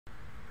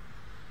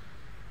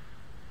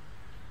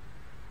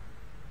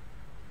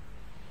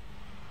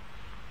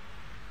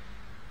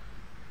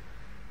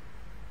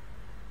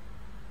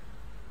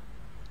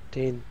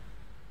10,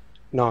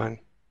 9,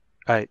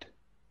 8,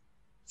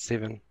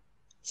 7,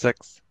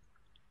 6,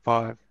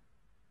 5,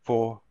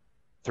 4,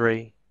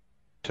 3,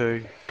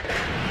 2,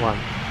 1.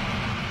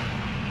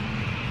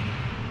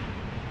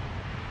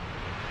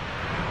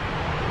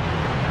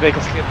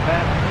 Vehicles clear the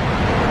path.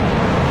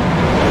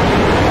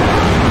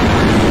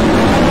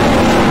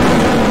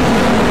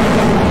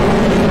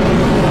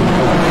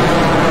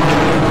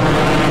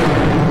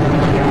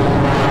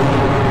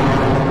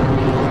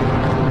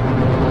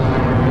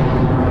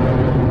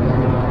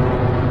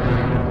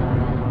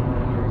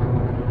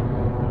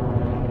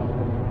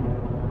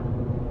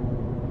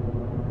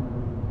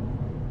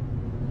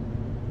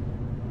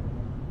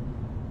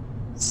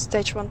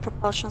 Stage 1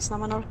 propulsion is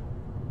nominal.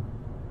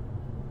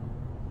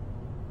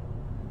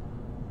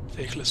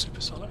 Vehicle is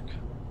supersonic.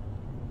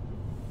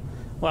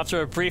 Well,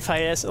 after a brief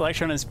hiatus,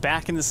 Electron is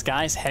back in the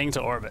skies heading to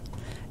orbit.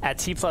 At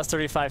T plus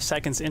 35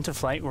 seconds into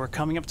flight, we're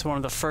coming up to one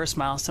of the first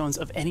milestones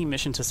of any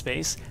mission to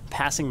space,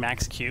 passing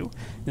max Q.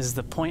 This is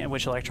the point at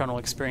which Electron will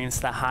experience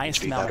the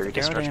highest amount of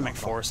aerodynamic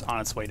force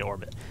on its way to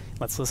orbit.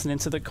 Let's listen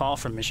into the call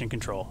from Mission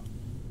Control.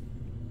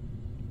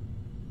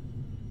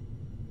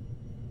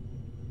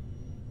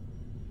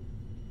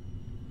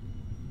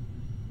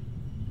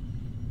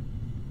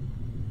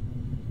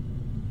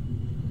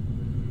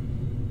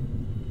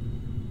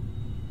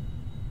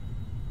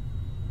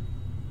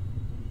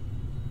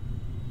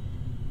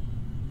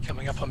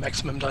 Coming up on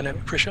maximum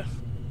dynamic pressure.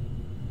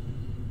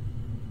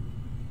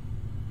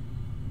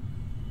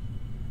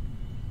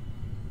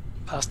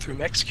 Pass through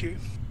max Q.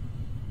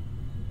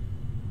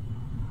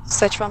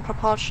 Stage 1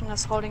 propulsion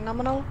is holding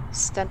nominal.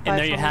 Stand by. And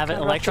there you have it.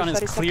 Electron has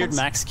cleared seconds.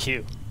 max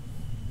Q.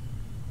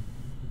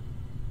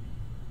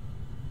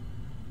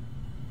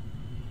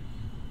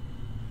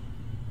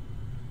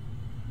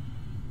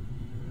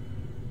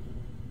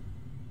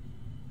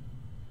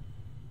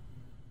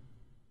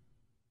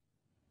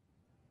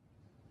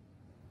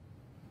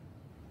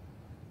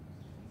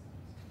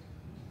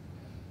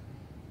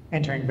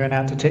 Entering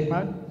burnout detect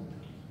mode.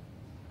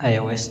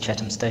 AOS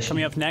Chatham Station.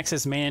 Coming up next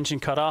is main engine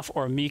cutoff,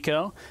 or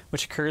MECO,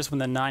 which occurs when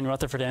the 9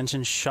 Rutherford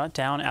engines shut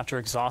down after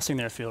exhausting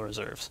their fuel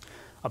reserves.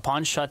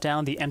 Upon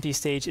shutdown, the empty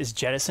stage is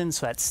jettisoned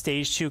so that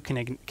stage 2 can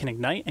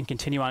ignite and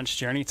continue on its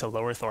journey to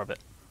low Earth orbit.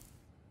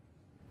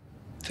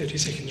 30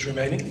 seconds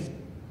remaining.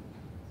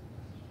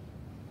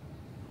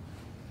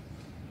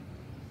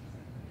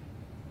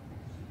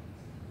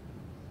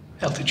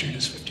 Altitude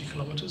is 50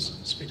 kilometers,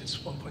 speed is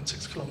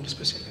 1.6 kilometers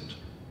per second.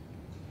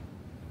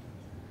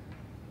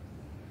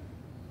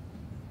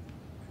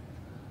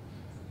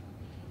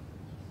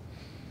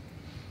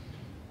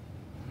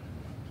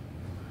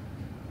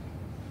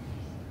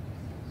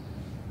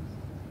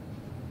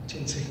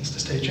 Seconds to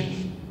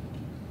staging.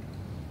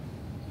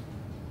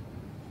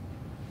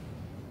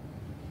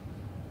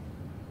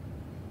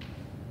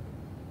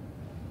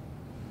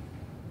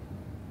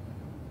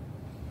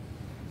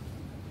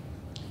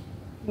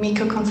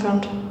 MECO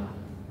confirmed.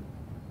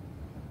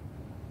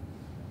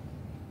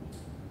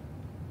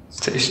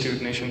 Stage 2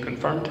 ignition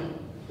confirmed.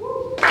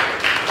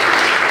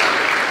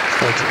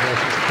 Stage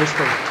ignition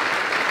successful.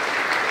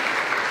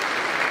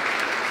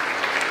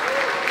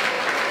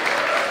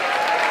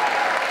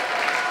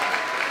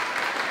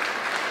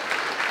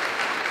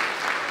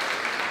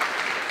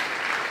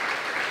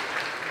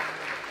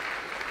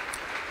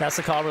 That's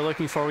the call we're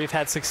looking for. We've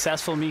had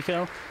successful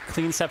MECO,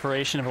 clean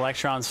separation of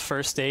Electron's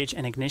first stage,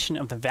 and ignition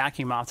of the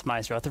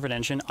vacuum-optimized Rutherford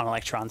engine on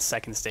Electron's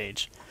second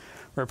stage.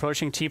 We're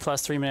approaching T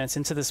plus 3 minutes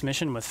into this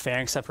mission with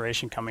fairing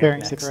separation coming up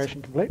next. Fairing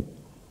separation complete.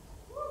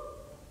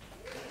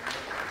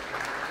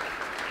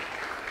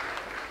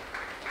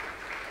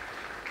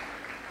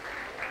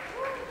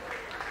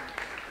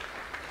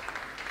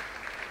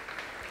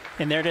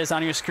 And there it is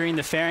on your screen.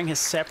 The fairing has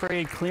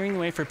separated, clearing the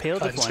way for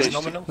payload deployment,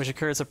 nominal. which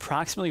occurs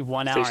approximately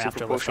 1 hour Stage 2 after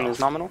propulsion liftoff. is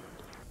nominal.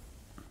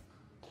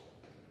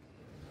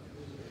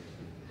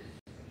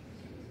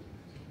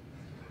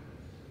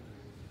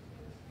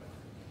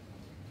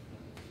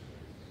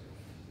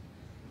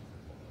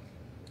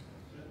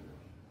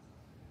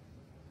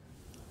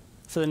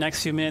 For the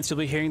next few minutes, you'll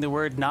be hearing the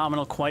word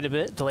nominal quite a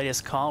bit. The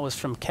latest call was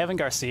from Kevin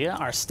Garcia,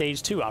 our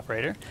Stage 2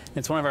 operator.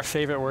 It's one of our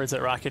favorite words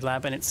at Rocket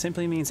Lab, and it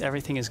simply means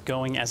everything is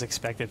going as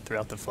expected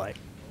throughout the flight.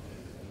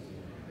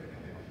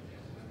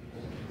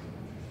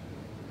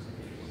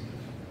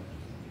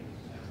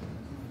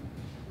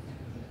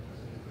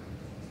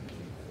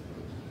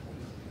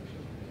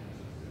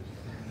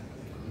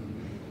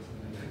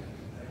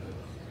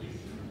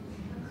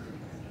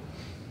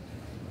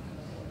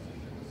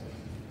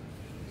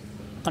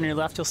 On your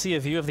left, you'll see a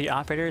view of the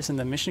operators in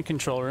the mission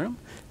control room.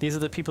 These are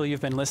the people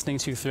you've been listening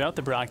to throughout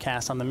the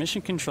broadcast on the mission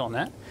control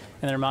net,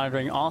 and they're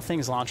monitoring all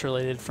things launch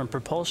related, from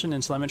propulsion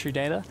and telemetry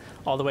data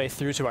all the way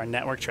through to our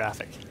network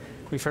traffic.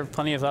 We've heard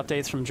plenty of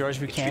updates from George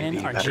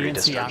Buchanan, our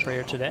GNC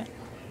operator today.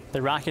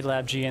 The Rocket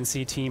Lab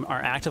GNC team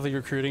are actively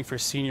recruiting for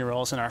senior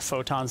roles in our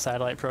Photon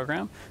satellite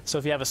program. So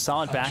if you have a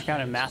solid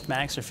background in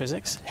mathematics or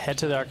physics, head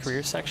to our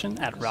careers section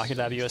at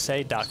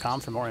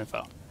rocketlabusa.com for more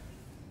info.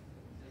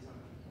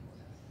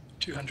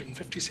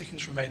 250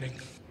 seconds remaining.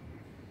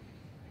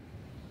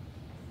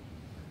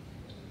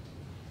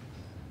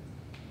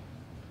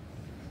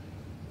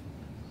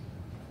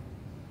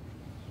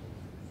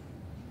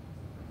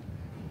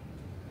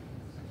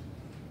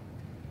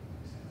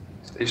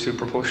 Stage 2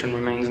 propulsion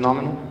remains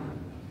nominal.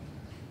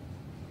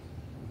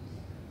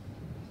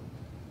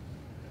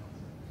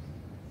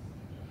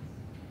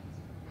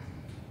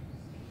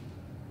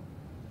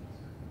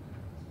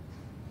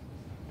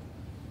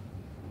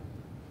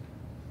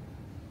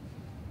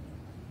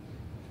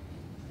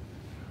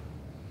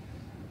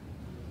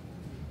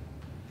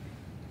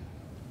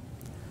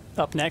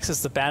 Up next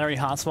is the battery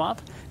hot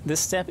swap. This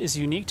step is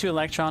unique to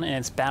Electron and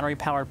its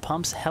battery-powered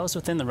pumps housed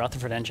within the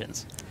Rutherford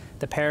engines.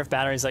 The pair of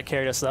batteries that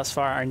carried us thus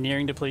far are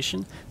nearing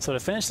depletion, so to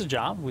finish the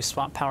job, we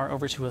swap power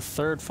over to a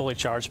third fully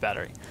charged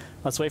battery.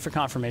 Let's wait for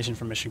confirmation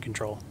from Mission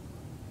Control.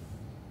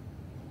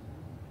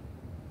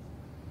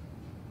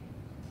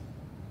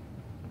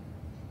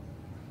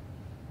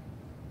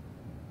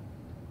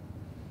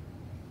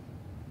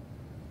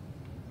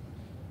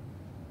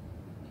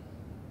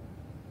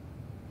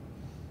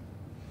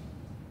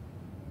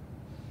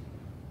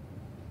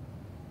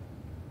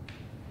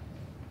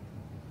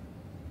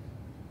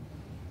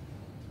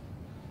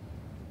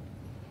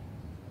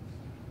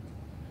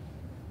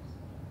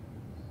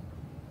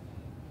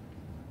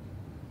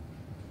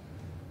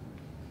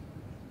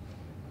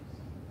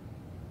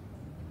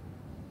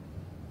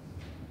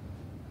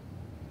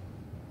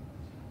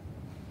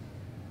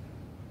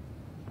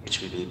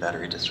 HVB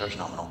battery discharge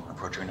nominal,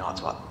 approaching hot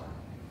swap.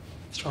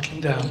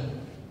 Throttling down.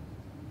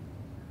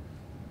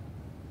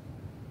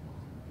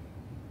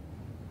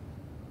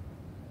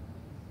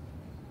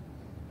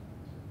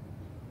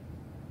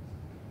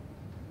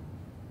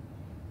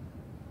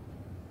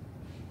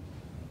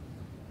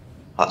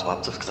 Hot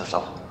swap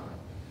successful.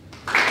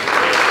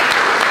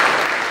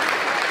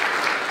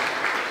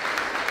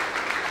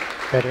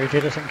 Battery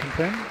jettison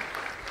confirmed.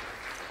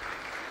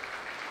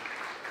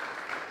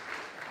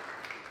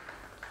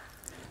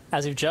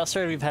 As you've just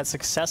heard, we've had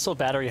successful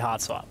battery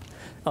hot swap.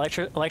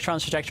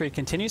 Electron's trajectory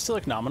continues to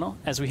look nominal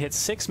as we hit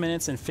 6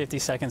 minutes and 50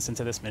 seconds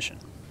into this mission.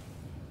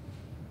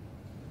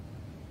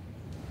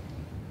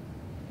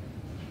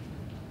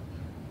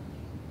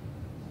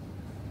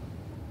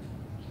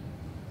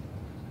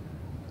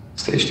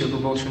 Stage 2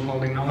 propulsion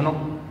holding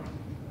nominal.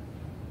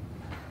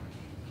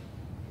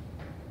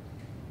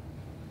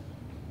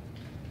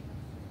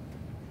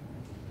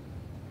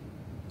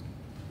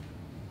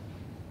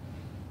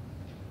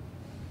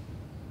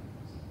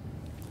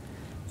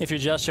 If you're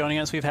just joining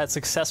us, we've had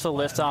successful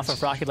liftoff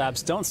of Rocket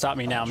Lab's Don't Stop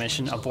Me Now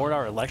mission aboard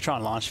our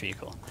Electron launch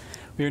vehicle.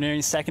 We are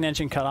nearing second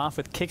engine cutoff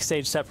with kick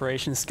stage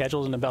separation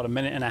scheduled in about 1.5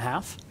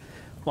 minutes.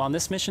 While on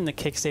this mission, the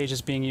kick stage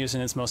is being used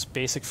in its most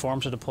basic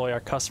form to deploy our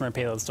customer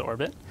payloads to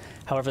orbit.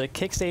 However, the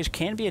kick stage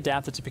can be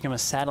adapted to become a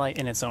satellite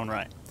in its own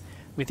right.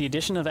 With the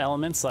addition of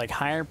elements like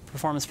higher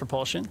performance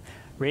propulsion,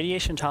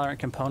 radiation-tolerant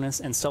components,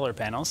 and solar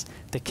panels,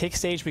 the kick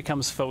stage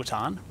becomes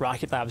Photon,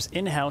 Rocket Lab's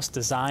in-house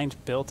designed,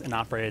 built, and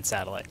operated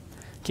satellite.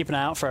 Keep an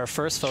eye out for our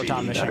first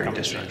Photon mission battery coming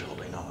discharge soon.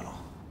 holding nominal.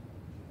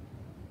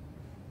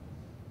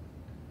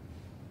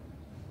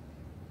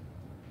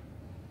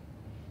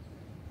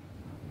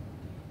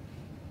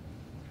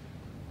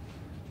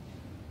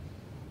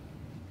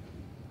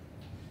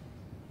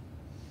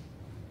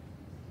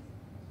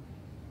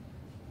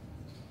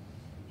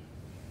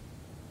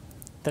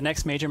 The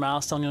next major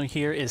milestone you'll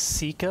hear is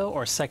SECO,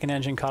 or second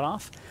engine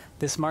cutoff.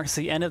 This marks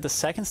the end of the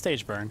second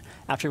stage burn,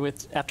 after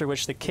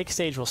which the kick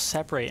stage will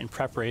separate in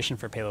preparation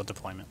for payload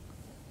deployment.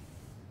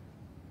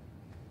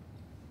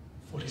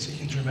 40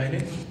 seconds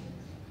remaining.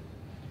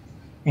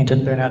 Entered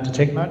burnout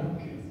detect mode.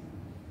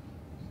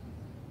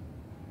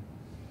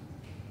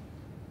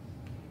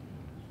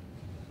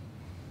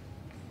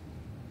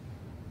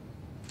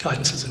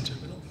 Guidance is in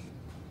terminal.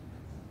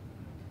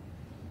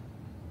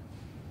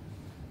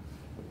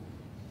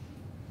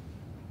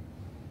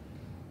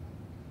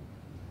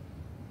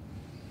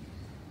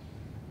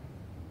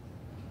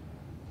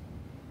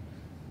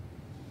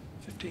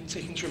 Fifteen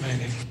seconds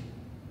remaining.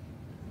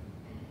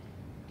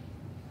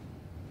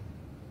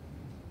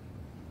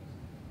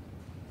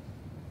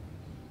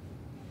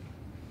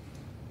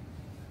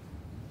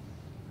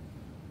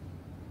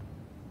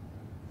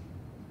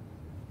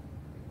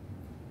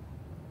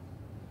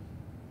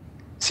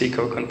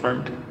 SECO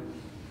confirmed.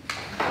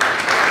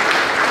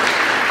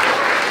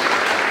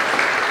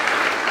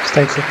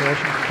 Stage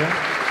separation confirmed.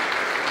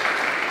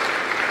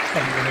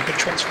 And we're going to get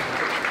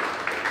transfer.